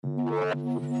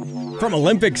From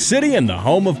Olympic City and the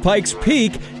home of Pikes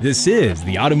Peak, this is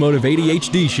the Automotive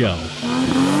ADHD Show.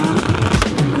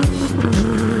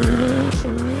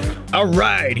 All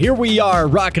right, here we are,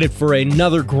 rocking it for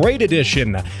another great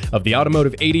edition of the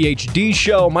Automotive ADHD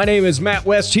Show. My name is Matt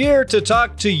West, here to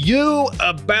talk to you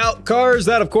about cars.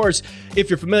 That, of course, if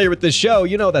you're familiar with this show,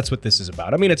 you know that's what this is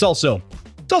about. I mean, it's also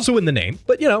in the name,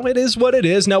 but, you know, it is what it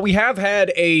is. Now, we have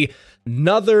had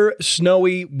another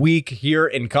snowy week here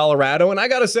in Colorado, and I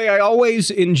gotta say, I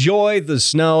always enjoy the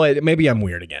snow. Maybe I'm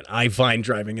weird again. I find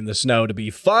driving in the snow to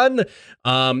be fun,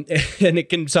 and it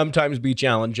can sometimes be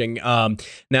challenging.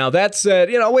 Now, that said,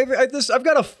 you know, I've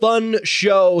got a fun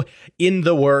show in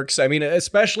the works. I mean,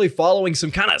 especially following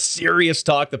some kind of serious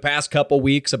talk the past couple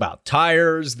weeks about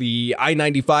tires, the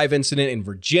I-95 incident in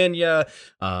Virginia,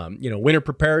 winter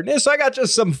preparedness. I got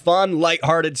just some fun,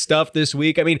 lighthearted stuff this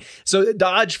week. I mean, so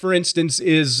Dodge, for instance,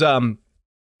 is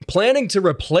planning to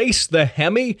replace the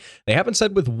Hemi. They haven't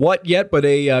said with what yet, but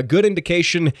a good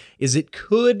indication is it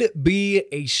could be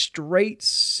a straight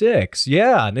six.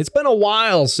 Yeah, and it's been a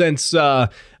while since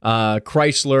Chrysler,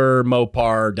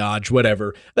 Mopar, Dodge,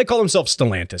 whatever. They call themselves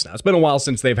Stellantis now. It's been a while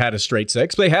since they've had a straight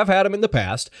six. They have had them in the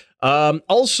past.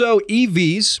 Also,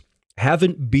 EVs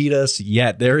haven't beat us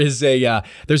yet. There's a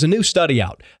new study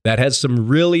out that has some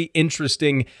really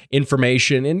interesting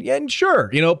information, and sure,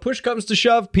 you know, push comes to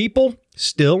shove, people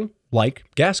still like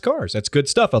gas cars. That's good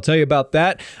stuff. I'll tell you about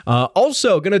that.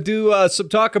 Also, going to do some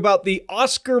talk about the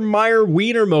Oscar Mayer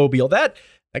Wienermobile. That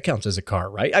counts as a car,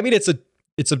 right? I mean, it's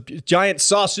a giant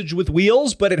sausage with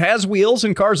wheels, but it has wheels,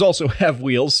 and cars also have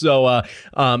wheels. So,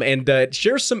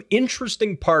 share some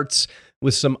interesting parts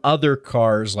with some other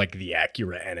cars like the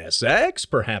Acura NSX,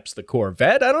 perhaps the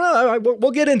Corvette. I don't know.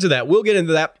 We'll get into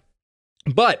that.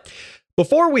 But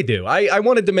before we do, I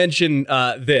wanted to mention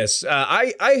this.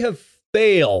 I have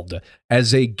failed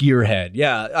as a gearhead.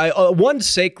 Yeah, one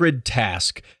sacred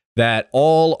task that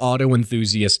all auto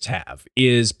enthusiasts have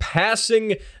is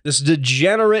passing this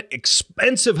degenerate,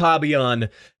 expensive hobby on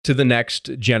to the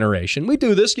next generation. We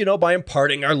do this, by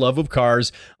imparting our love of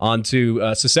cars onto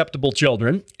susceptible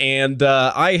children. And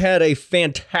I had a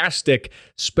fantastic,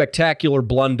 spectacular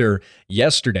blunder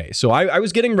yesterday. So I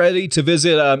was getting ready to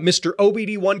visit Mr.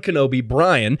 OBD1 Kenobi,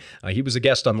 Brian. He was a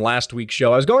guest on last week's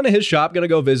show. I was going to his shop, going to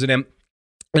go visit him.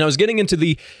 And I was getting into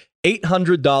the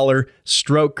 $800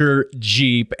 Stroker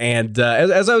Jeep, and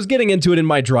as I was getting into it in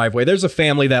my driveway, there's a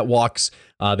family that walks.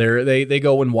 They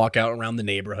go and walk out around the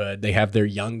neighborhood. They have their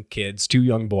young kids, 2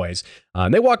 young boys,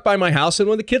 and they walk by my house. And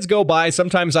when the kids go by,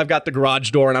 sometimes I've got the garage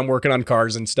door and I'm working on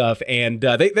cars and stuff. And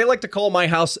they like to call my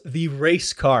house the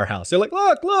race car house. They're like,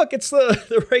 look, it's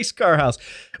the race car house,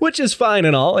 which is fine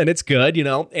and all, and it's good,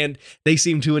 And they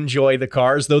seem to enjoy the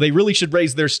cars, though they really should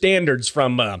raise their standards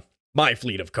from my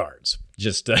fleet of cars.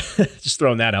 Just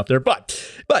throwing that out there. But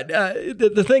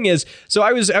the thing is, so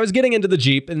I was getting into the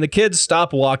Jeep, and the kids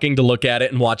stop walking to look at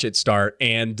it and watch it start.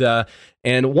 And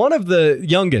one of the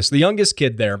youngest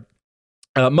kid there,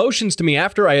 motions to me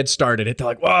after I had started it. They're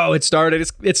like, "Whoa, it started!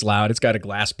 It's loud. It's got a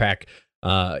glass pack,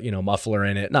 muffler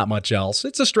in it. Not much else.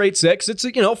 It's a straight six. It's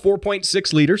a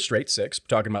 4.6 liter straight six.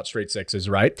 We're talking about straight sixes,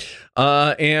 right?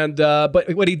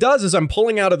 But what he does is I'm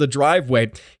pulling out of the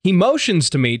driveway. He motions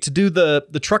to me to do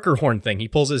the trucker horn thing. He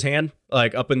pulls his hand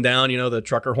like up and down, the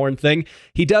trucker horn thing.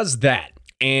 He does that.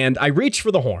 And I reach for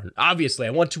the horn. Obviously,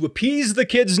 I want to appease the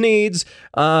kids' needs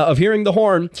of hearing the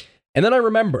horn. And then I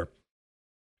remember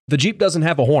the Jeep doesn't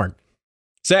have a horn.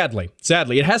 Sadly,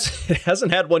 it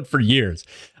hasn't had one for years.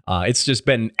 It's just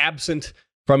been absent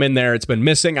from in there. It's been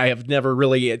missing. I have never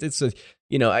really. It's an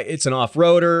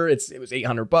off-roader. It was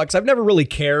 $800. I've never really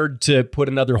cared to put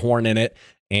another horn in it.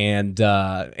 And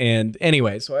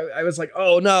anyway, so I was like,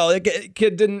 oh no, the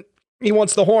kid didn't. He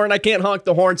wants the horn. I can't honk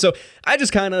the horn. So I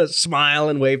just kind of smile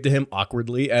and wave to him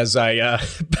awkwardly as I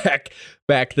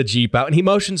back the Jeep out. And he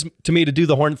motions to me to do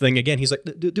the horn thing again. He's like,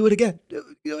 do it again.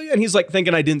 And he's like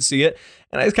thinking I didn't see it.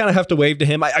 And I just kind of have to wave to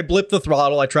him. I blip the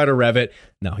throttle. I try to rev it.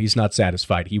 No, he's not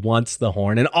satisfied. He wants the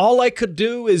horn. And all I could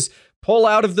do is pull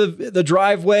out of the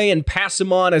driveway and pass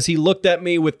him on as he looked at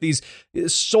me with this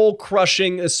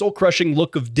soul-crushing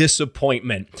look of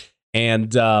disappointment.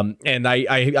 And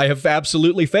I have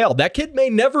absolutely failed. That kid may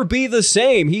never be the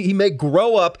same. He may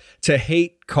grow up to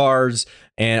hate cars,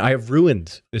 and I have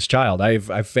ruined this child.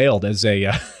 I've failed as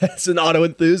an auto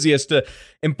enthusiast to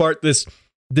impart this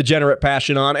degenerate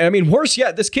passion on. And I mean, worse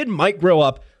yet, this kid might grow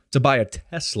up to buy a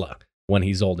Tesla when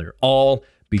he's older, all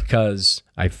because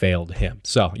I failed him.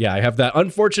 So yeah, I have that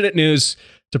unfortunate news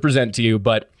to present to you,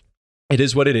 but it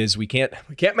is what it is. We can't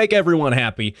make everyone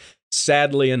happy,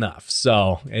 sadly enough.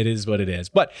 So it is what it is.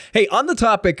 But hey, on the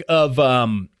topic of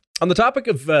on the topic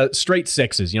of straight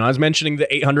sixes, I was mentioning the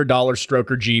 $800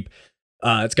 stroker Jeep.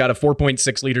 It's got a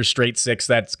 4.6 liter straight six.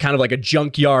 That's kind of like a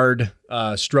junkyard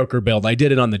stroker build. I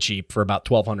did it on the cheap for about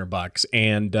 $1,200,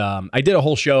 and I did a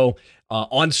whole show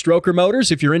on stroker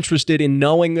motors. If you're interested in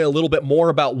knowing a little bit more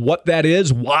about what that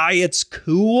is, why it's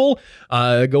cool,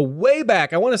 go way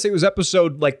back. I want to say it was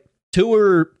episode like two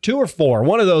or four,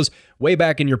 one of those way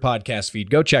back in your podcast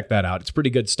feed. Go check that out. It's pretty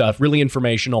good stuff, really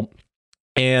informational.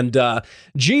 And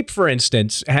Jeep, for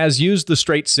instance, has used the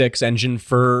straight six engine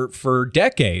for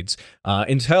decades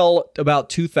until about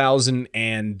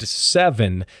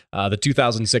 2007. The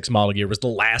 2006 model year was the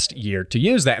last year to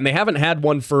use that, and they haven't had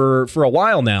one for a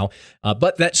while now.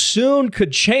 But that soon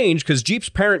could change because Jeep's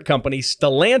parent company,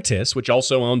 Stellantis, which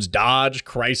also owns Dodge,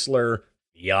 Chrysler,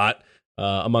 Fiat,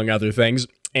 among other things,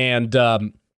 and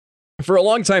for a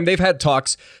long time, they've had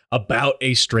talks about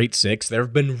a straight six. There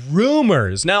have been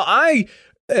rumors. Now,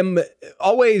 I'm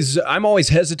always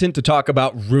hesitant to talk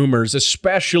about rumors,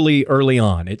 especially early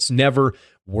on. It's never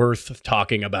worth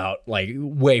talking about like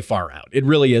way far out. It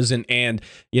really isn't. And,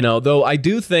 though I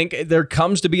do think there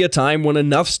comes to be a time when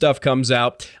enough stuff comes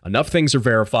out, enough things are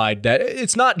verified that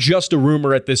it's not just a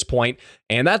rumor at this point.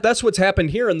 And that's what's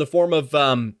happened here in the form of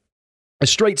a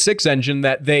straight six engine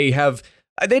that they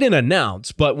didn't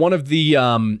announce, but one of the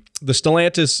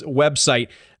Stellantis website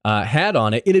had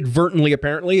on it inadvertently.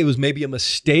 Apparently, it was maybe a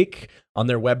mistake on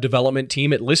their web development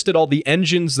team. It listed all the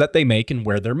engines that they make and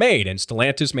where they're made. And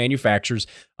Stellantis manufactures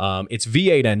its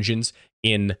V8 engines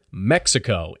in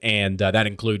Mexico, and that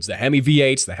includes the Hemi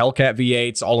V8s, the Hellcat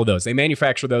V8s, all of those. They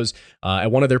manufacture those at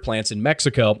one of their plants in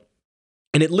Mexico.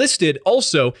 And it listed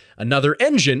also another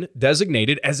engine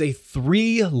designated as a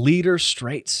 3-liter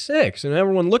straight six. And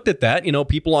everyone looked at that.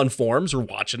 People on forums were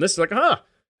watching this like,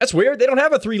 that's weird. They don't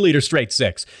have a 3-liter straight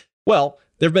six. Well,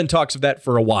 there have been talks of that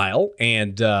for a while.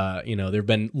 And, there have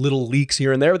been little leaks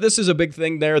here and there. This is a big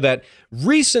thing there that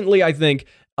recently, I think,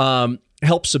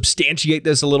 help substantiate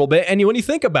this a little bit. And when you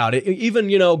think about it, even,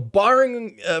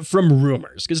 barring from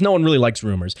rumors, because no one really likes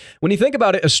rumors, when you think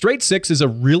about it, a straight six is a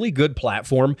really good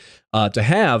platform to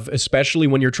have, especially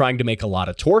when you're trying to make a lot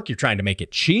of torque. You're trying to make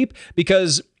it cheap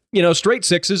because, straight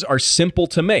sixes are simple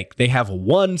to make. They have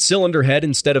one cylinder head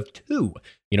instead of two.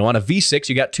 On a V6,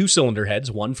 you got two cylinder heads,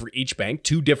 one for each bank,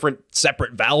 two different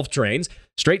separate valve trains.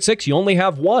 Straight six, you only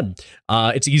have one.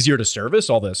 It's easier to service.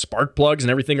 All the spark plugs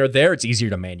and everything are there. It's easier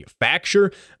to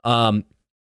manufacture. And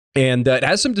it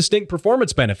has some distinct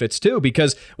performance benefits, too,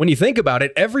 because when you think about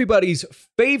it, everybody's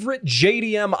favorite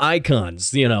JDM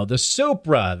icons, the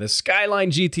Supra, the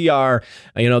Skyline GTR,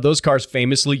 those cars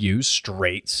famously use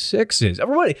straight sixes.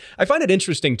 I find it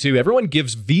interesting, too. Everyone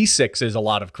gives V6s a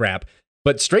lot of crap.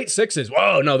 But straight sixes,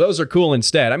 whoa, no, those are cool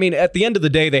instead. I mean, at the end of the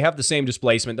day, they have the same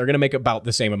displacement. They're going to make about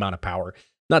the same amount of power.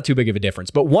 Not too big of a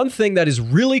difference. But one thing that is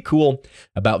really cool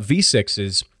about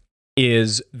V6s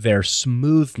is their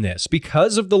smoothness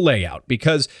because of the layout,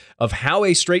 because of how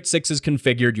a straight six is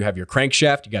configured. You have your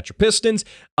crankshaft, you got your pistons.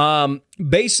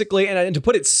 Basically, and to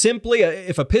put it simply,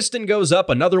 if a piston goes up,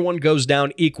 another one goes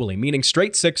down equally, meaning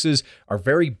straight sixes are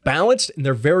very balanced and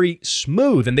they're very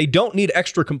smooth, and they don't need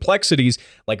extra complexities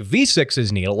like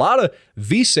V6s need. A lot of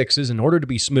V6s, in order to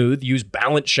be smooth, use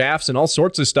balance shafts and all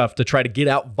sorts of stuff to try to get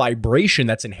out vibration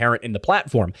that's inherent in the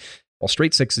platform. Well,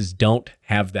 straight sixes don't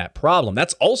have that problem.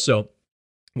 That's also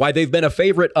why they've been a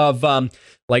favorite of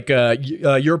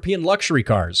European luxury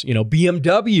cars.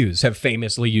 BMWs have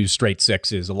famously used straight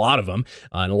sixes, a lot of them.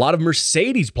 And a lot of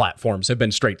Mercedes platforms have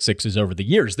been straight sixes over the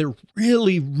years. They're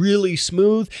really, really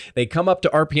smooth. They come up to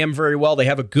RPM very well. They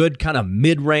have a good kind of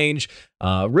mid-range,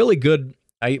 really good,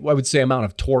 I would say, amount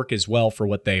of torque as well for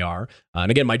what they are. And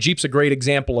again, my Jeep's a great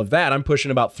example of that. I'm pushing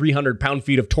about 300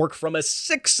 pound-feet of torque from a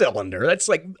 6-cylinder. That's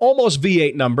like almost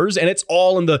V8 numbers, and it's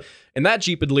all in that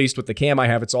Jeep, at least with the cam I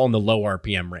have, it's all in the low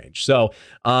RPM range. So,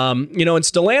 and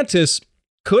Stellantis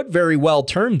could very well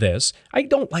turn this. I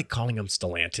don't like calling them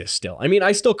Stellantis still. I mean,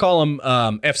 I still call them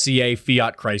FCA,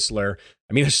 Fiat Chrysler.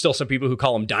 I mean, there's still some people who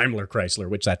call them Daimler Chrysler,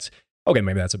 which okay,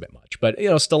 maybe that's a bit much. But,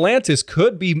 Stellantis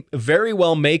could be very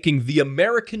well making the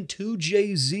American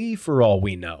 2JZ for all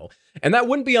we know. And that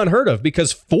wouldn't be unheard of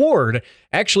because Ford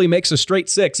actually makes a straight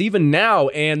six even now,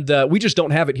 and we just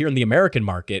don't have it here in the American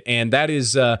market. And that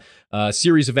is a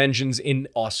series of engines in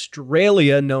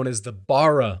Australia known as the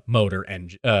Barra motor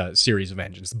series of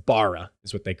engines. Barra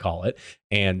is what they call it.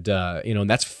 And, and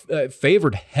that's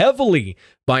favored heavily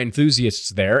by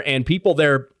enthusiasts there. And people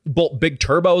there bolt big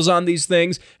turbos on these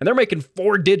things, and they're making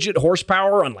 4-digit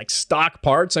horsepower on like stock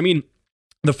parts. I mean,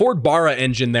 The Ford Barra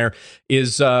engine there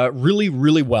is really,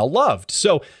 really well loved.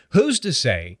 So who's to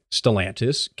say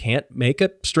Stellantis can't make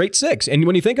a straight six? And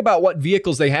when you think about what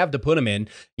vehicles they have to put them in,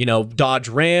 Dodge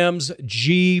Rams,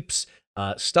 Jeeps,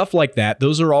 stuff like that,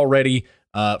 those are already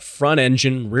front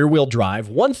engine, rear wheel drive.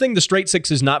 One thing the straight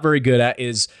six is not very good at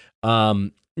is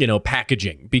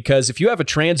packaging, because if you have a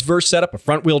transverse setup, a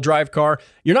front wheel drive car,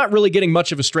 you're not really getting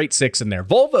much of a straight six in there.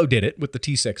 Volvo did it with the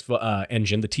T6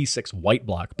 engine, the T6 white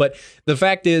block. But the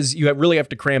fact is you really have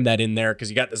to cram that in there because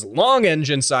you got this long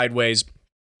engine sideways.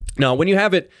 Now, when you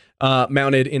have it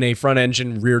mounted in a front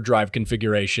engine rear drive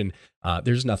configuration,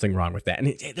 there's nothing wrong with that.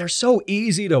 And they're so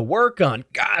easy to work on.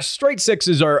 Gosh, straight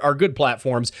sixes are good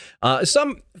platforms.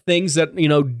 Some things that,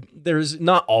 there's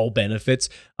not all benefits.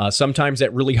 Sometimes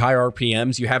at really high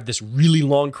RPMs, you have this really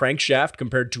long crankshaft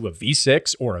compared to a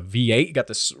V6 or a V8. You got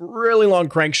this really long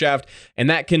crankshaft, and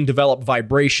that can develop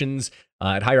vibrations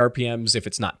at high RPMs. If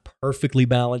it's not perfectly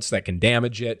balanced, that can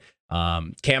damage it.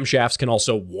 Camshafts can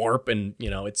also warp, and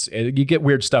you get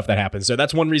weird stuff that happens. So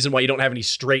that's one reason why you don't have any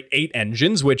straight 8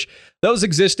 engines, which those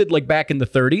existed like back in the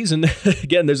 30s. And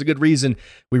again, there's a good reason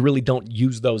we really don't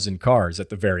use those in cars at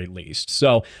the very least.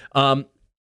 So, and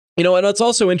it's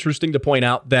also interesting to point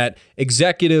out that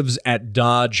executives at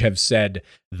Dodge have said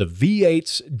the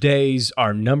V8's days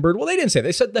are numbered. Well, they didn't say,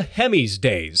 they said the Hemi's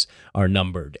days are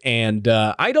numbered. And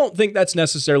I don't think that's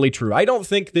necessarily true. I don't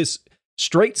think this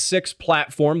straight six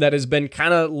platform that has been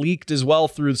kind of leaked as well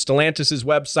through Stellantis's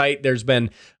website. There's been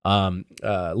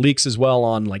leaks as well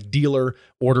on like dealer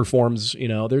order forms.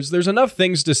 There's enough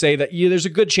things to say that there's a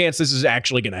good chance this is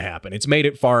actually going to happen. It's made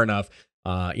it far enough.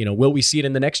 Will we see it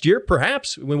in the next year?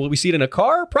 Perhaps. When will we see it in a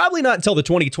car? Probably not until the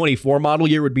 2024 model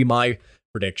year would be my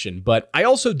prediction. But I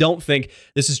also don't think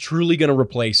this is truly going to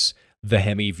replace the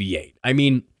Hemi V8. I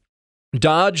mean,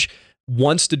 Dodge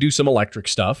wants to do some electric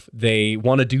stuff. They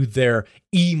want to do their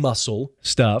e-muscle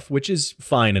stuff, which is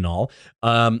fine and all.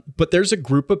 But there's a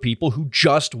group of people who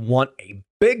just want a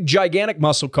big, gigantic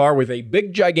muscle car with a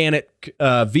big, gigantic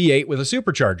V8 with a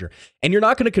supercharger. And you're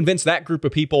not going to convince that group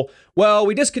of people, well,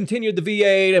 we discontinued the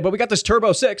V8, but we got this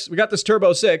Turbo 6.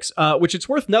 Which it's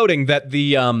worth noting that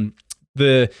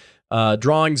the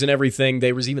drawings and everything,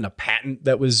 there was even a patent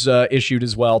that was issued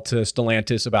as well to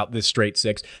Stellantis about this straight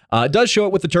six. It does show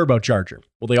it with the turbocharger.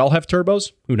 Will they all have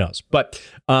turbos? Who knows? But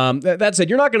that said,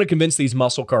 you're not going to convince these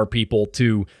muscle car people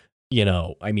to, you're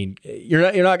not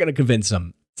going to convince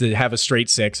them to have a straight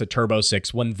six, a turbo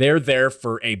six, when they're there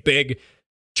for a big,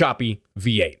 choppy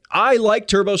V8. I like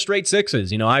turbo straight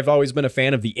sixes. I've always been a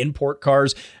fan of the import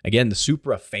cars. Again, the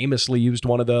Supra famously used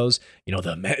one of those. The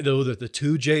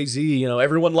 2JZ,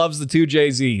 everyone loves the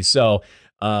 2JZ. So,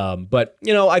 but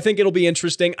I think it'll be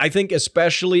interesting. I think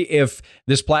especially if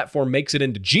this platform makes it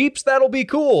into Jeeps, that'll be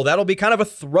cool. That'll be kind of a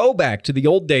throwback to the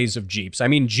old days of Jeeps. I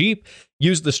mean, Jeep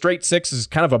used the straight six as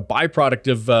kind of a byproduct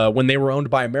of when they were owned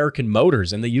by American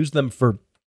Motors, and they used them for,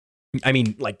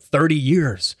 like 30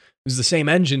 years. It was the same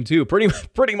engine too, pretty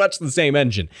much the same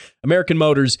engine. American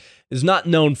Motors is not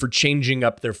known for changing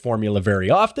up their formula very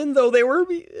often, though they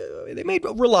made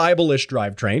reliable-ish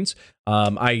drivetrains.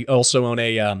 I also own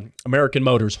a American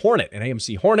Motors Hornet. An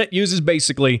AMC Hornet uses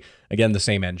basically, again, the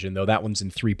same engine, though that one's in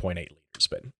 3.8 liters,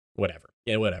 but whatever.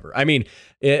 Yeah, whatever. I mean,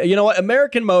 you know what?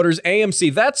 American Motors,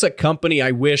 AMC, that's a company I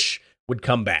wish would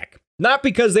come back. Not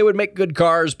because they would make good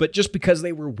cars, but just because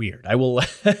they were weird.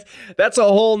 That's a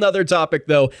whole nother topic,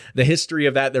 though. The history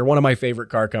of that. They're one of my favorite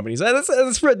car companies.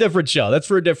 That's for a different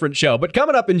show. But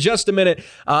coming up in just a minute,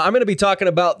 I'm going to be talking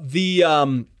about the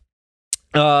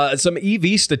some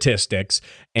EV statistics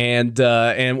and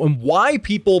why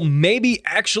people maybe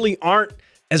actually aren't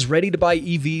as ready to buy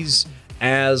EVs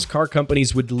as car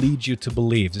companies would lead you to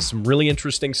believe. There's some really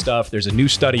interesting stuff. There's a new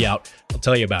study out. I'll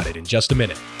tell you about it in just a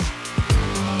minute.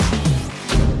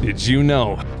 Did you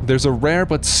know there's a rare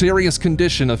but serious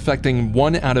condition affecting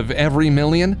 1 out of every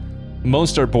million?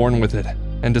 Most are born with it,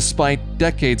 and despite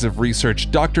decades of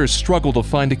research, doctors struggle to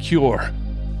find a cure.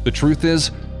 The truth is,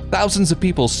 thousands of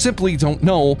people simply don't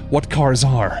know what cars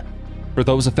are. For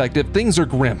those affected, things are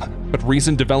grim, but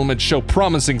recent developments show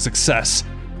promising success.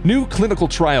 New clinical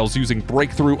trials using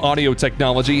breakthrough audio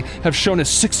technology have shown a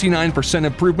 69%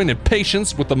 improvement in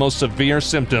patients with the most severe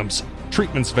symptoms.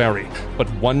 Treatments vary, but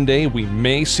one day we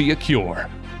may see a cure.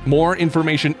 More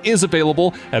information is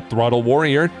available at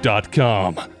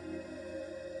throttlewarrior.com.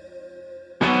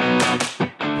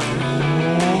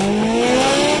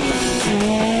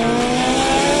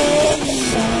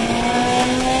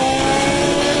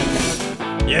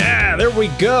 we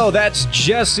go. That's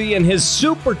Jesse and his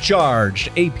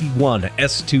supercharged AP1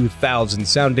 S2000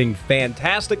 sounding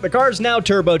fantastic. The car's now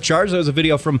turbocharged. There was a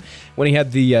video from when he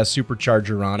had the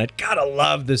supercharger on it. Gotta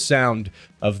love the sound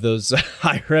of those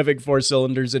high revving 4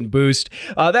 cylinders and boost.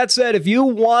 That said, if you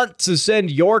want to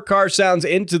send your car sounds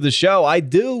into the show, I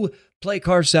do play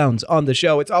car sounds on the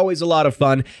show. It's always a lot of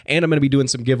fun, and I'm going to be doing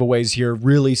some giveaways here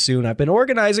really soon. I've been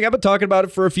talking about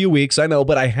it for a few weeks, I know,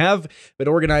 but I have been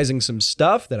organizing some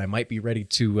stuff that I might be ready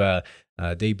to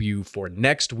debut for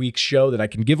next week's show that I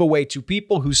can give away to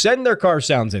people who send their car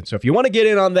sounds in. So if you want to get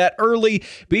in on that early,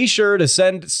 be sure to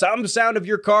send some sound of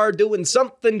your car doing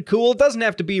something cool. It doesn't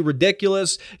have to be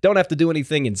ridiculous. Don't have to do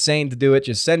anything insane to do it.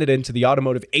 Just send it into the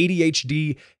Automotive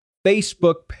ADHD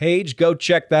Facebook page. Go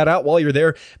check that out. While you're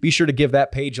there, be sure to give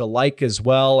that page a like as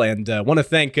well. And want to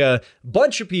thank a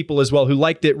bunch of people as well who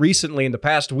liked it recently in the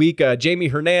past week. Jamie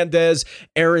Hernandez,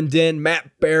 Aaron Din,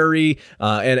 Matt Barry,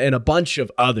 and a bunch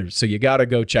of others. So you got to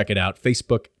go check it out.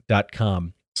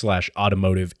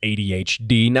 Facebook.com/automotive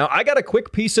ADHD. Now, I got a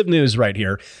quick piece of news right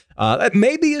here. That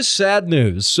maybe is sad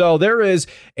news. So there is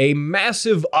a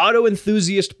massive auto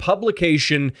enthusiast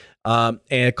publication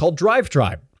called Drive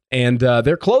Tribe. And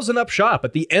they're closing up shop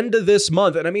at the end of this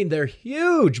month. And I mean, they're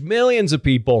huge. Millions of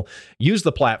people use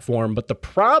the platform. But the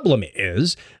problem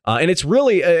is, and it's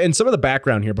really, in some of the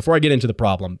background here, before I get into the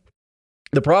problem,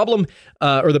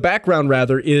 or the background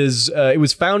rather, is it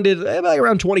was founded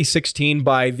around 2016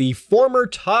 by the former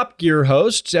Top Gear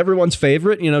hosts, everyone's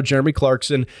favorite, Jeremy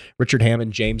Clarkson, Richard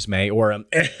Hammond, James May, or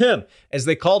as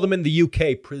they call them in the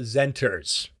UK,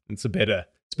 presenters. It's a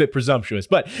bit presumptuous.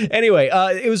 But anyway,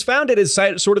 it was founded as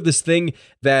sort of this thing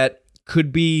that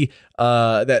could be,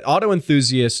 that auto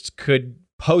enthusiasts could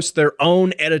post their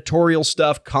own editorial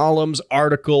stuff, columns,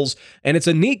 articles, and it's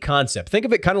a neat concept. Think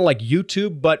of it kind of like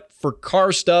YouTube, but for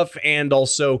car stuff and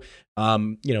also,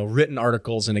 written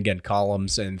articles and again,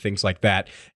 columns and things like that.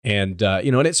 And,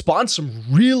 and it spawned some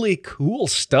really cool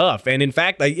stuff. And in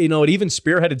fact, it even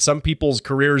spearheaded some people's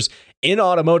careers in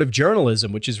automotive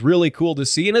journalism, which is really cool to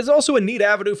see. And it's also a neat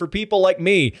avenue for people like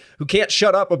me who can't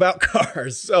shut up about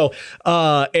cars. So,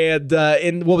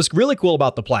 and what was really cool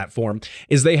about the platform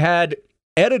is they had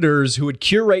editors who would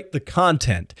curate the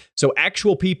content. So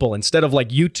actual people, instead of like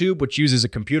YouTube, which uses a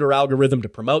computer algorithm to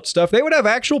promote stuff, they would have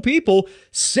actual people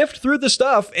sift through the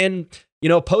stuff and,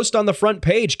 post on the front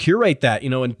page, curate that,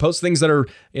 and post things that are,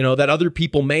 that other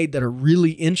people made that are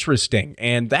really interesting.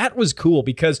 And that was cool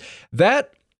because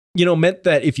that, meant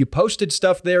that if you posted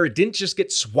stuff there, it didn't just get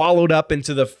swallowed up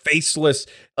into the faceless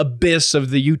abyss of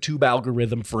the YouTube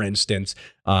algorithm, for instance.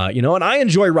 And I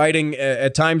enjoy writing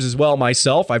at times as well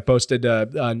myself. I've posted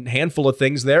a handful of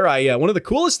things there. One of the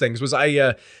coolest things was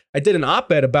I did an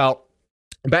op-ed about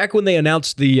back when they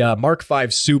announced the Mark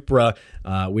V Supra,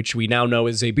 which we now know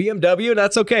is a BMW, and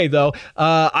that's okay, though.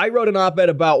 I wrote an op-ed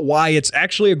about why it's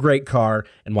actually a great car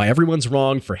and why everyone's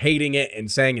wrong for hating it and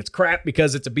saying it's crap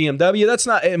because it's a BMW. That's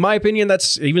not, in my opinion,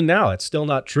 that's still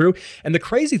not true. And the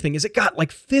crazy thing is it got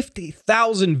like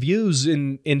 50,000 views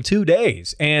in 2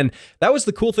 days. And that was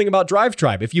the cool thing about Drive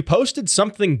Tribe. If you posted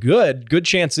something good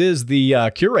chance is the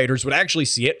curators would actually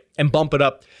see it and bump it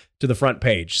up to the front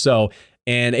page.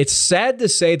 And it's sad to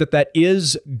say that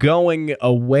is going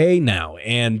away now.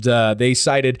 And they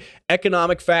cited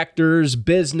economic factors,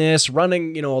 business,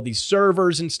 running, all these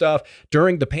servers and stuff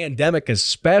during the pandemic,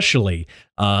 especially.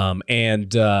 So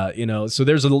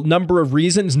there's a number of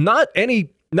reasons, not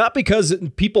because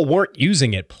people weren't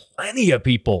using it. Plenty of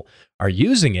people are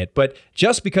using it, but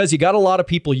just because you got a lot of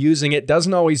people using it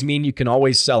doesn't always mean you can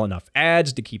always sell enough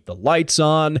ads to keep the lights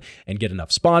on and get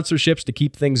enough sponsorships to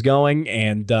keep things going.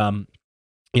 And,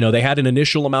 they had an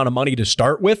initial amount of money to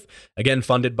start with, again,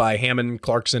 funded by Hammond,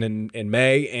 Clarkson, and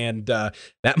May. And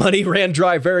that money ran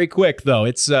dry very quick, though.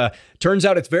 Turns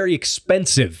out it's very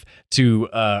expensive to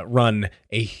run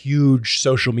a huge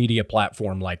social media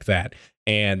platform like that.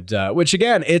 And which,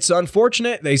 again, it's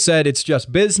unfortunate. They said it's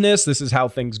just business. This is how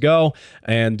things go.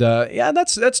 And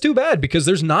that's too bad because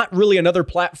there's not really another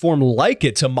platform like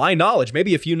it to my knowledge.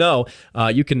 Maybe if you know,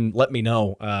 you can let me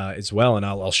know as well. And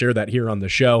I'll share that here on the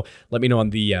show. Let me know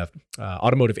on the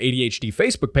Automotive ADHD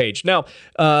Facebook page. Now,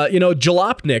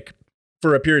 Jalopnik,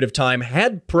 for a period of time,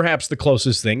 had perhaps the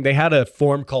closest thing. They had a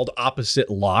forum called Opposite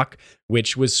Lock,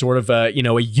 which was sort of a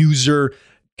user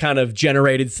kind of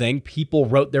generated thing. People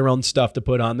wrote their own stuff to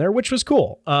put on there, which was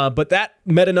cool. But that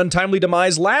met an untimely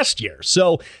demise last year.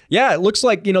 So yeah, it looks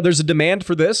like, there's a demand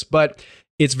for this, but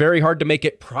it's very hard to make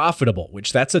it profitable,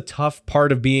 which that's a tough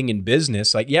part of being in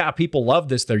business. Like, yeah, people love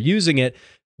this. They're using it,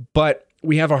 but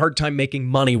we have a hard time making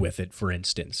money with it, for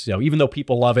instance. So even though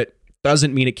people love it,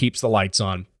 Doesn't mean it keeps the lights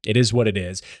on. It is what it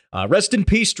is. Rest in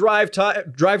peace, Drive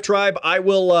Tribe. I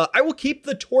will keep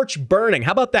the torch burning.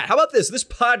 How about that? How about this? This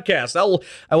podcast,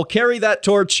 I will carry that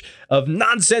torch of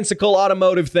nonsensical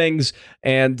automotive things,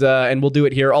 and we'll do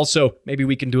it here. Also, maybe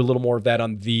we can do a little more of that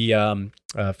on the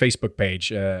Facebook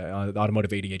page, on the Automotive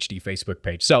ADHD Facebook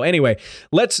page. So anyway,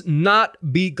 let's not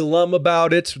be glum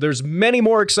about it. There's many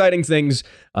more exciting things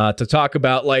to talk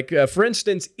about, like for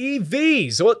instance,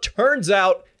 EVs. Well, it turns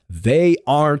out they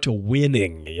aren't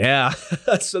winning. Yeah.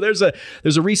 So there's a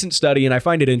recent study, and I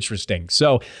find it interesting.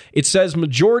 So it says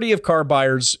majority of car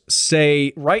buyers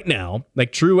say right now,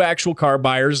 like true actual car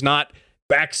buyers, not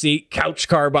backseat couch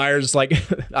car buyers like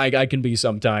I can be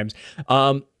sometimes.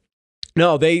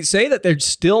 No, they say that they're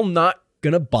still not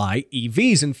going to buy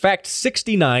EVs. In fact,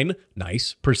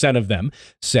 69% of them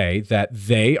say that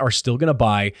they are still going to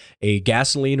buy a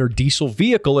gasoline or diesel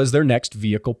vehicle as their next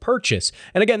vehicle purchase.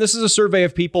 And again, this is a survey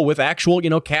of people with actual,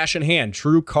 cash in hand,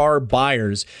 true car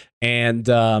buyers. And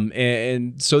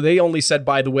so they only said,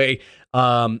 by the way,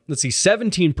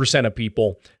 17% of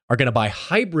people are going to buy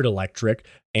hybrid electric,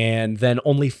 and then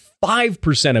only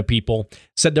 5% of people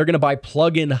said they're going to buy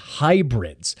plug-in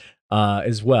hybrids.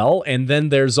 As well. And then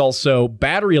there's also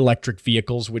battery electric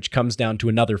vehicles, which comes down to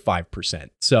another 5%.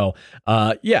 So,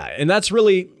 and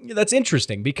that's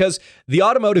interesting because the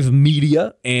automotive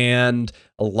media and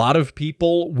a lot of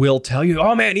people will tell you,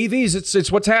 oh man, EVs,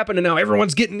 it's what's happening now.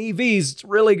 Everyone's getting EVs. It's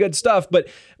really good stuff. But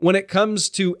when it comes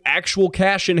to actual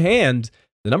cash in hand,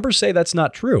 the numbers say that's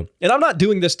not true. And I'm not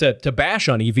doing this to bash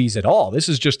on EVs at all. This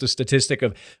is just a statistic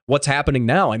of what's happening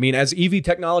now. I mean, as EV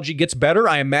technology gets better,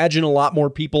 I imagine a lot more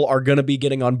people are going to be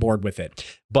getting on board with it.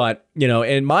 But,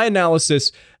 in my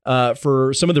analysis,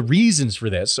 for some of the reasons for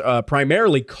this,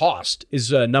 primarily cost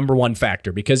is a number one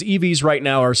factor because EVs right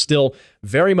now are still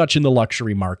very much in the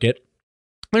luxury market.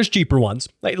 There's cheaper ones,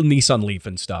 like Nissan Leaf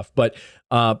and stuff, but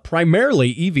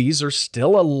primarily EVs are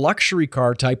still a luxury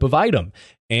car type of item.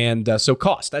 And so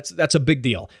cost, that's a big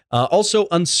deal. Also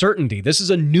uncertainty. This is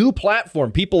a new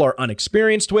platform. People are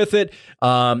unexperienced with it.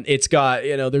 It's got,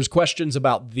 there's questions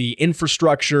about the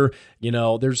infrastructure.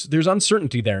 There's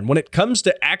uncertainty there. And when it comes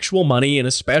to actual money, and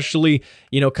especially,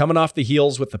 coming off the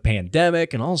heels with the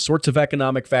pandemic and all sorts of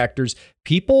economic factors,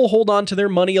 people hold on to their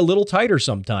money a little tighter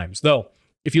sometimes. Though,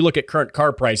 if you look at current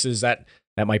car prices, that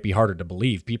might be harder to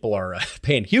believe. People are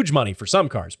paying huge money for some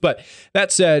cars. But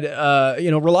that said,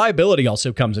 reliability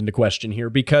also comes into question here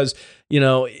because,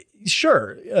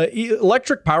 sure,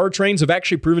 electric powertrains have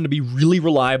actually proven to be really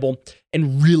reliable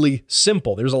and really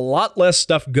simple. There's a lot less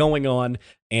stuff going on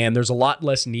and there's a lot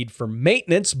less need for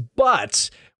maintenance, but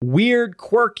weird,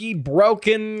 quirky,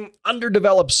 broken,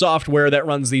 underdeveloped software that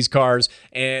runs these cars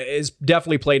is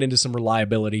definitely played into some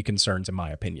reliability concerns, in my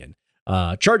opinion.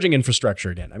 Charging infrastructure,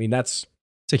 again, I mean, it's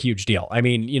a huge deal. I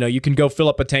mean, you can go fill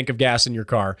up a tank of gas in your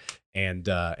car and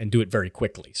do it very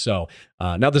quickly. So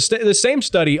now the same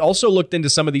study also looked into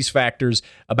some of these factors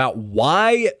about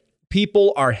why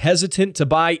people are hesitant to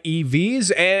buy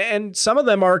EVs, and some of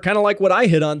them are kind of like what I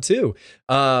hit on too.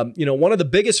 One of the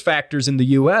biggest factors in the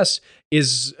U.S.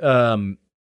 is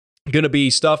going to be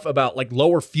stuff about like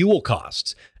lower fuel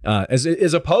costs,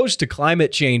 as opposed to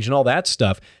climate change and all that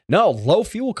stuff. No, low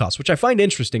fuel costs, which I find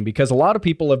interesting because a lot of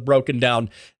people have broken down,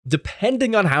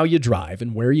 depending on how you drive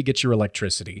and where you get your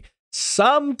electricity.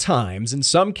 Sometimes, in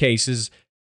some cases,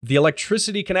 the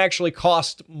electricity can actually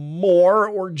cost more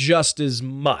or just as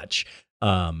much.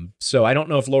 So I don't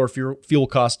know if lower fuel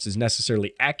costs is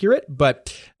necessarily accurate,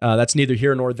 but that's neither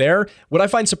here nor there. What I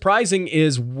find surprising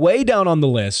is way down on the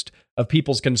list of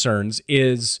people's concerns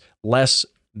is less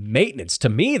maintenance. To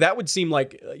me, that would seem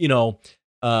like,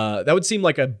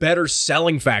 a better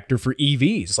selling factor for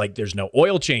EVs. Like there's no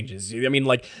oil changes. I mean,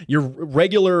 like your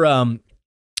regular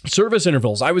service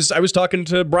intervals. I was talking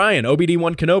to Brian,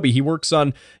 OBD1 Kenobi. He works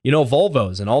on,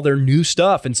 Volvos and all their new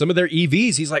stuff and some of their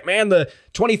EVs. He's like, man, the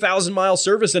 20,000 mile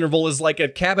service interval is like a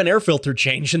cabin air filter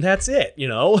change and that's it,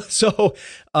 So,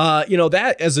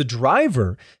 that as a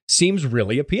driver seems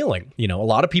really appealing. A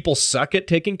lot of people suck at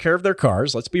taking care of their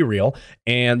cars. Let's be real.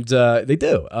 And they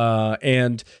do.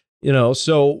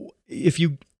 So if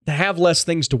you have less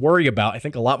things to worry about, I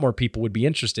think a lot more people would be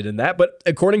interested in that. But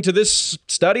according to this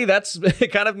study, that's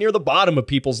kind of near the bottom of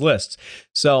people's lists.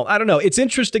 So I don't know. It's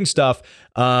interesting stuff.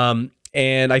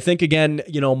 And I think, again,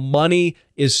 money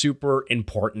is super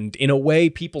important. In a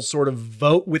way, people sort of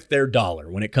vote with their dollar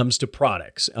when it comes to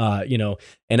products, and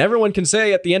everyone can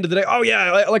say at the end of the day, oh,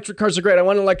 yeah, electric cars are great. I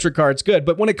want an electric car. It's good.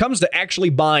 But when it comes to actually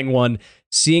buying one,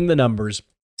 seeing the numbers,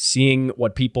 seeing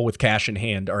what people with cash in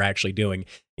hand are actually doing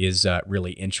is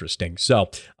really interesting. So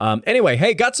anyway,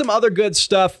 hey, got some other good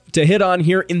stuff to hit on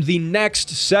here in the next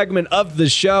segment of the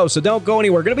show. So don't go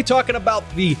anywhere. We're going to be talking about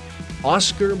the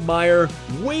Oscar Mayer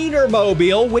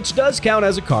Wienermobile, which does count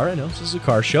as a car. I know this is a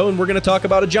car show, and we're going to talk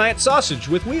about a giant sausage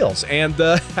with wheels and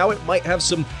how it might have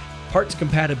some parts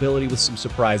compatibility with some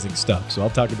surprising stuff. So I'll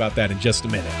talk about that in just a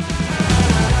minute.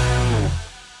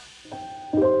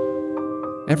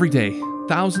 Every day,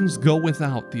 thousands go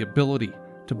without the ability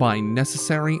to buy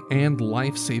necessary and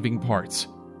life-saving parts.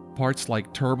 Parts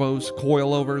like turbos,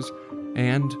 coilovers,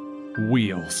 and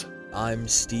wheels. I'm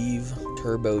Steve,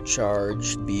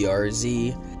 turbocharged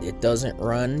BRZ. It doesn't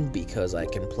run because I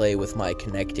can play with my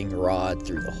connecting rod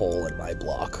through the hole in my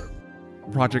block.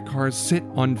 Project cars sit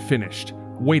unfinished,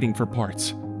 waiting for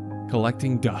parts,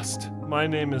 collecting dust. My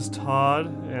name is Todd,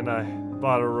 and I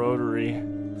bought a rotary.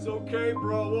 It's okay,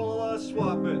 bro. We'll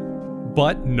swap it.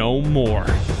 But no more.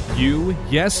 You,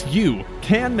 yes you,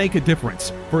 can make a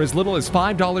difference. For as little as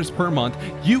 $5 per month,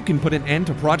 you can put an end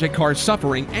to Project Cars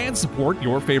suffering and support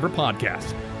your favorite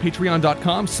podcast.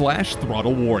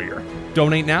 Patreon.com/Throttle Warrior.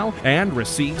 Donate now and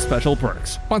receive special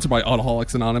perks. Sponsored by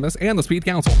Autoholics Anonymous and the Speed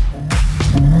Council.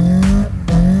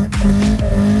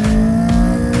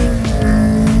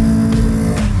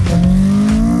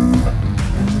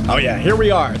 Oh yeah, here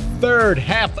we are. Third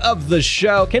half of the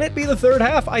show. Can it be the third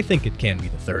half? I think it can be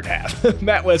the third half.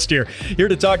 Matt West here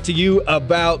to talk to you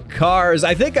about cars.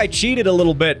 I think I cheated a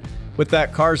little bit with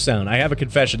that car sound. I have a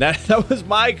confession. That was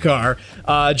my car.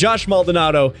 Josh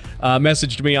Maldonado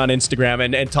messaged me on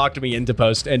Instagram and talked me into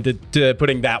post and to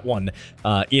putting that one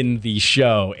in the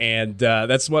show. And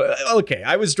that's what, okay,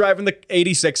 I was driving the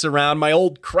 86 around, my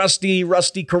old crusty,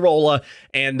 rusty Corolla,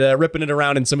 and ripping it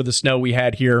around in some of the snow we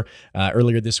had here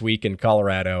earlier this week in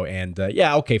Colorado. And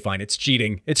yeah, okay, fine. It's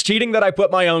cheating. It's cheating that I put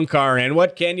my own car in.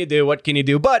 What can you do? What can you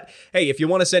do? But hey, if you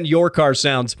want to send your car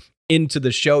sounds into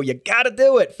the show, you gotta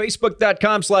do it.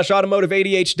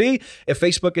 Facebook.com/automotiveadhd. If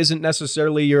Facebook isn't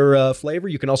necessarily your flavor,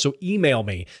 you can also email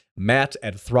me,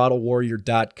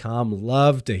 matt@throttlewarrior.com.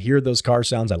 Love to hear those car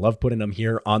sounds. I love putting them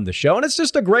here on the show, and it's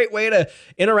just a great way to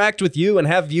interact with you and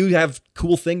have you have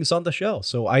cool things on the show.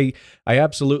 So I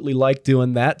absolutely like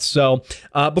doing that. So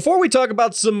before we talk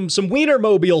about some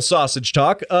Wienermobile sausage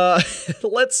talk,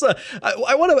 let's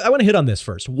I want to hit on this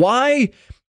first. Why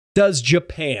does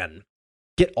Japan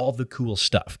get all the cool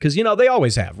stuff? Because, you know, they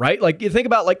always have, right? Like, you think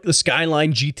about like the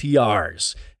Skyline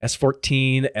GTRs,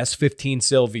 S14, S15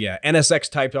 Sylvia,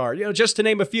 NSX Type R, you know, just to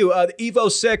name a few. The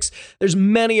Evo 6, there's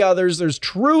many others. There's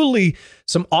truly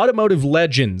some automotive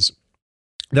legends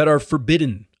that are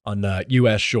forbidden on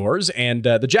U.S. shores. And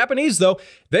the Japanese, though,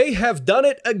 they have done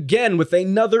it again with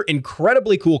another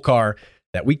incredibly cool car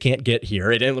that we can't get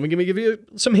here. And let me give you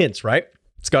some hints, right?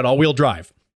 It's got all-wheel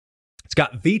drive. It's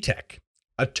got VTEC.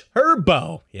 A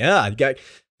turbo. Yeah, you got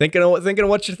thinking of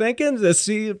what you're thinking?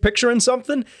 Picturing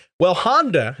something? Well,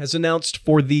 Honda has announced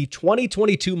for the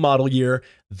 2022 model year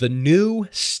the new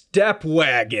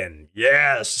Stepwagon.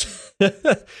 Yes.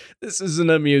 This is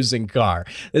an amusing car.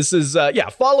 This is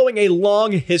following a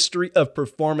long history of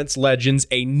performance legends,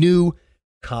 a new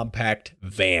compact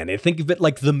van. And think of it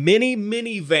like the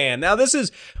mini van. Now, this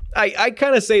is, I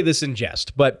kind of say this in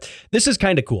jest, but this is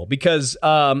kind of cool because,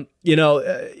 vans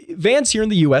here in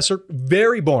the U.S. are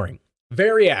very boring,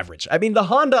 very average. I mean, the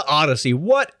Honda Odyssey,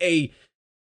 what a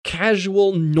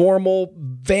casual, normal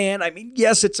van. I mean,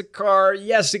 yes, it's a car.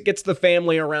 Yes, it gets the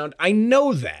family around. I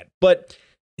know that, but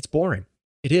it's boring.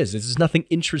 It is. There's nothing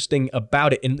interesting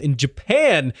about it. In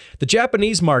Japan, the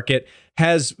Japanese market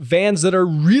has vans that are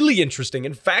really interesting.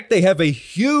 In fact, they have a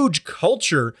huge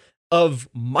culture of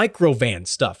microvan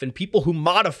stuff and people who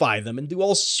modify them and do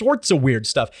all sorts of weird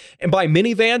stuff. And by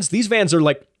minivans, these vans are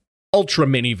like ultra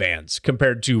minivans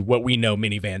compared to what we know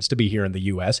minivans to be here in the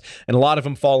US. And a lot of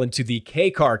them fall into the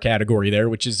K-car category there,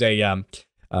 which is a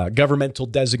governmental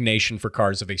designation for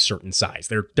cars of a certain size.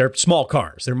 They're small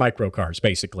cars. They're micro cars,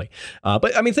 basically.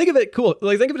 But I mean, think of it cool.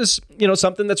 Like, think of it as,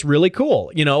 something that's really cool.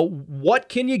 What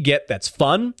can you get that's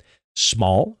fun,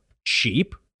 small,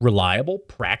 cheap, reliable,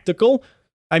 practical?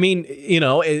 I mean,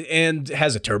 and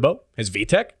has a turbo, has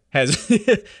VTEC,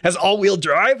 has all-wheel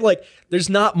drive. Like, there's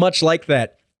not much like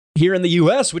that here in the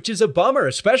US, which is a bummer,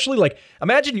 especially like,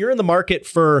 imagine you're in the market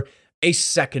for a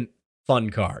second fun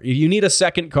car. You need a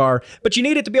second car, but you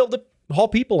need it to be able to haul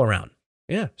people around.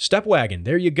 Yeah, Stepwagon.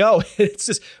 There you go. It's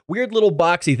this weird little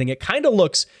boxy thing. It kind of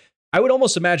looks, I would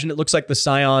almost imagine it looks like the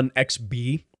Scion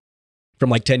XB from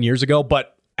like 10 years ago,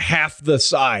 but half the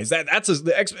size. The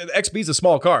XB's a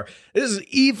small car. This is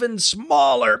even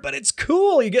smaller, but it's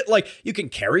cool. You can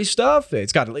carry stuff.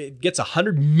 It gets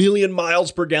 100 million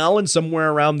miles per gallon,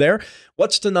 somewhere around there.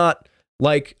 What's to not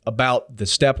like about the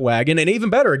Step Wagon? And even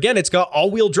better, again, it's got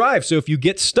all-wheel drive. So if you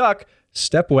get stuck,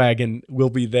 Step Wagon will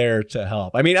be there to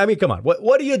help. I mean, come on.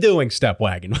 What are you doing, Step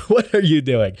Wagon? What are you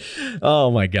doing? Oh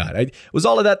my God. Was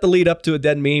all of that the lead up to a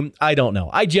dead meme? I don't know.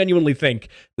 I genuinely think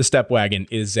the Step Wagon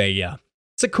is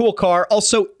it's a cool car.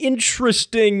 Also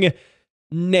interesting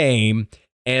name.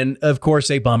 And of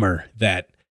course, a bummer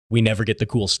that we never get the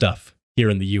cool stuff here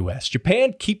in the US.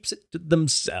 Japan keeps it to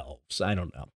themselves. I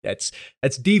don't know. That's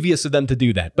devious of them to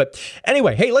do that. But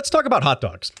anyway, hey, let's talk about hot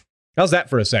dogs. How's that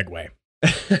for a segue?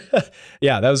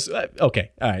 Yeah, that was okay.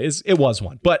 All right, it was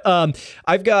one, but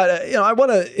I've got I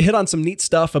want to hit on some neat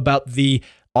stuff about the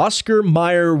Oscar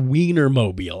Mayer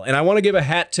Wienermobile, and I want to give a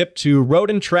hat tip to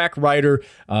road and track rider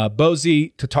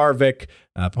Bozy Tatarvik,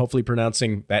 hopefully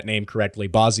pronouncing that name correctly,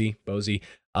 Bozy.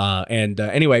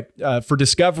 Anyway, for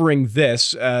discovering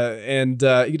this,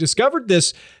 he discovered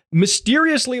this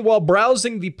mysteriously while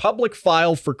browsing the public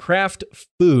file for Kraft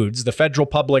Foods, the federal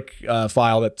public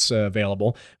file that's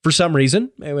available. For some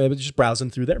reason, just browsing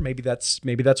through there. Maybe that's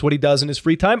what he does in his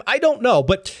free time. I don't know.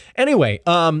 But anyway,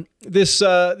 this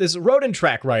road and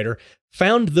track writer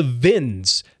found the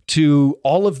VINs to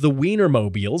all of the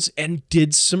Wienermobiles and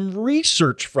did some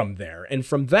research from there. And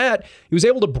from that, he was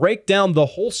able to break down the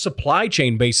whole supply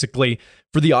chain, basically,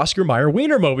 for the Oscar Mayer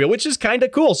Wienermobile, which is kind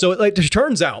of cool. So it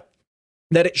turns out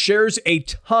that it shares a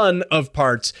ton of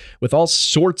parts with all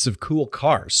sorts of cool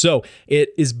cars. So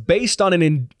it is based on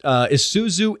an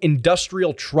Isuzu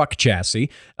industrial truck chassis,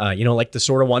 like the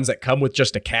sort of ones that come with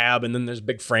just a cab and then there's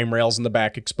big frame rails in the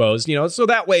back exposed, so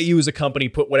that way you as a company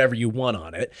put whatever you want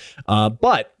on it.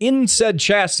 But in said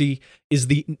chassis is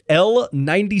the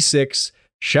L96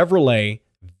 Chevrolet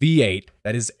V8.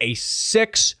 That is a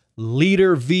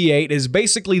 6-liter V8. It is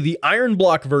basically the iron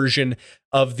block version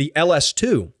of the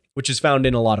LS2, which is found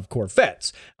in a lot of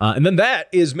Corvettes. And then that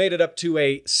is made it up to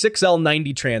a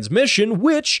 6L90 transmission,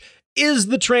 which is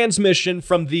the transmission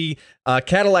from the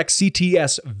Cadillac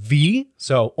CTS V,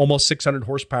 so almost 600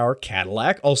 horsepower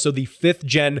Cadillac. Also the 5th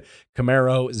gen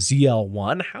Camaro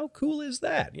ZL1. How cool is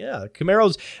that? Yeah,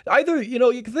 Camaro's either,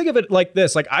 you can think of it like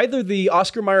this, like either the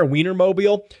Oscar Mayer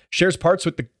Wienermobile shares parts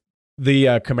with the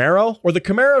Camaro, or the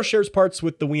Camaro shares parts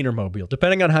with the Wienermobile,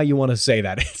 depending on how you want to say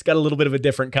that. It's got a little bit of a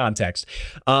different context.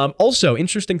 Also,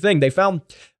 interesting thing, they found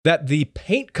that the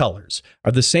paint colors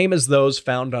are the same as those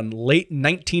found on late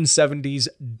 1970s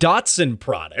Datsun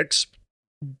products.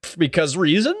 Because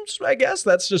reasons, I guess.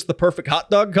 That's just the perfect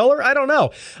hot dog color. I don't know.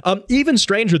 Even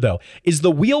stranger, though, is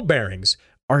the wheel bearings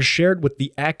are shared with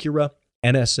the Acura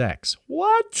NSX.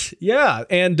 What? Yeah.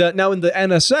 And now in the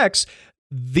NSX,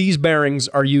 these bearings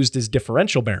are used as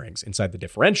differential bearings inside the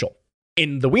differential.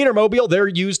 In the Wienermobile, they're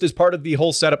used as part of the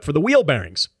whole setup for the wheel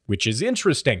bearings, which is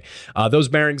interesting. Those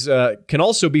bearings can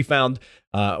also be found,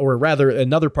 or rather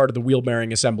another part of the wheel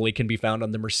bearing assembly can be found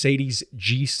on the Mercedes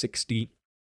G63.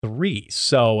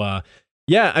 So,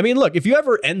 yeah, I mean, look, if you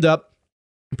ever end up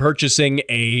purchasing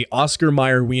a Oscar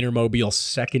Mayer Wienermobile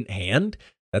secondhand,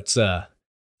 it's a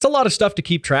lot of stuff to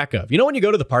keep track of. When you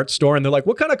go to the parts store and they're like,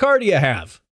 what kind of car do you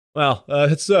have? Well,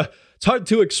 it's hard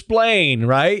to explain,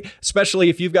 right? Especially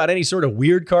if you've got any sort of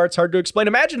weird car, it's hard to explain.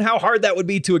 Imagine how hard that would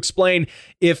be to explain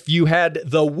if you had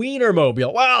the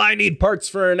Wienermobile. Well, I need parts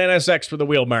for an NSX for the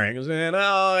wheel bearings, and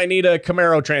I need a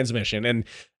Camaro transmission, and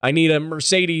I need a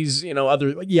Mercedes,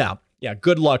 Yeah,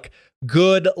 good luck.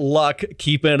 Good luck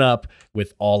keeping up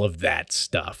with all of that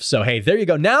stuff. So, hey, there you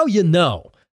go. Now you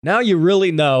know. Now you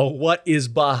really know what is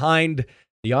behind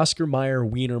the Oscar Mayer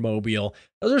Wienermobile.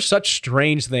 Those are such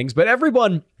strange things, but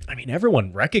everyone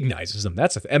recognizes them.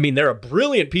 They're a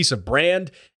brilliant piece of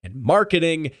brand and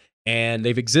marketing, and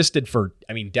they've existed for,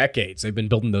 decades. They've been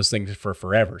building those things for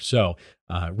forever. So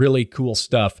really cool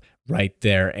stuff right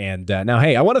there. And now,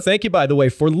 hey, I want to thank you, by the way,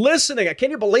 for listening. Can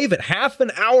you believe it? Half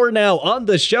an hour now on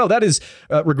the show. That is,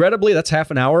 regrettably, that's half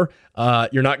an hour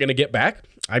you're not going to get back.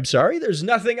 I'm sorry, there's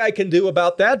nothing I can do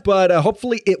about that, but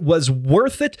hopefully it was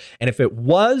worth it. And if it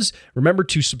was, remember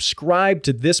to subscribe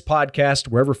to this podcast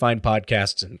wherever fine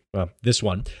podcasts, and this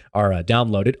one, are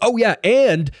downloaded. Oh yeah,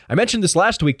 and I mentioned this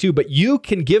last week too, but you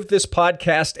can give this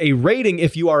podcast a rating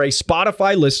if you are a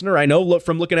Spotify listener. I know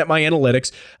from looking at my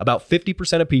analytics, about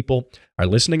 50% of people are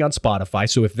listening on Spotify.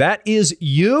 So if that is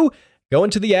you, go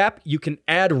into the app. You can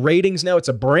add ratings now. It's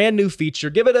a brand new feature.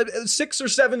 Give it a 6 or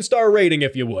 7 star rating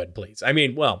if you would, please.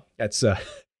 It's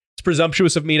It's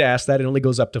presumptuous of me to ask that. It only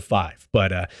goes up to 5.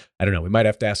 But I don't know. We might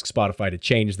have to ask Spotify to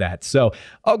change that. So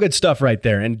all good stuff right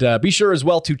there. And be sure as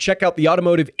well to check out the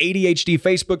Automotive ADHD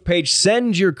Facebook page.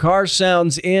 Send your car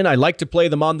sounds in. I like to play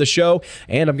them on the show.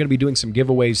 And I'm going to be doing some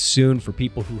giveaways soon for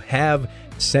people who have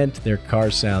sent their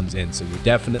car sounds in. So you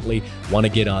definitely want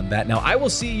to get on that. Now, I will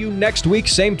see you next week,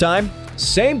 same time,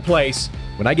 same place,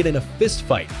 when I get in a fist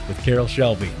fight with Carol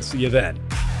Shelby. See you then.